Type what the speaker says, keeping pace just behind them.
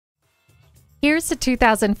Here's a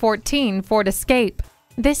 2014 Ford Escape.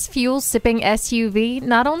 This fuel-sipping SUV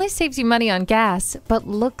not only saves you money on gas, but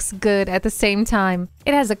looks good at the same time.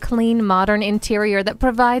 It has a clean, modern interior that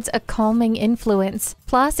provides a calming influence.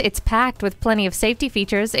 Plus, it's packed with plenty of safety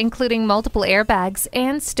features, including multiple airbags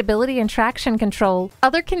and stability and traction control.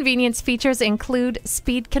 Other convenience features include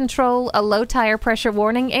speed control, a low tire pressure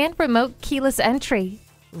warning, and remote keyless entry.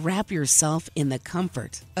 Wrap yourself in the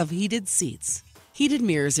comfort of heated seats. Heated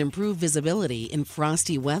mirrors improve visibility in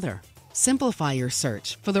frosty weather. Simplify your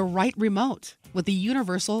search for the right remote with the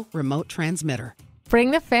universal remote transmitter.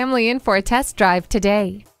 Bring the family in for a test drive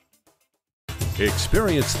today.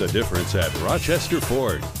 Experience the difference at Rochester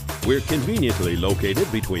Ford. We're conveniently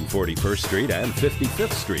located between 41st Street and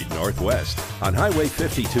 55th Street Northwest on Highway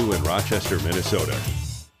 52 in Rochester, Minnesota.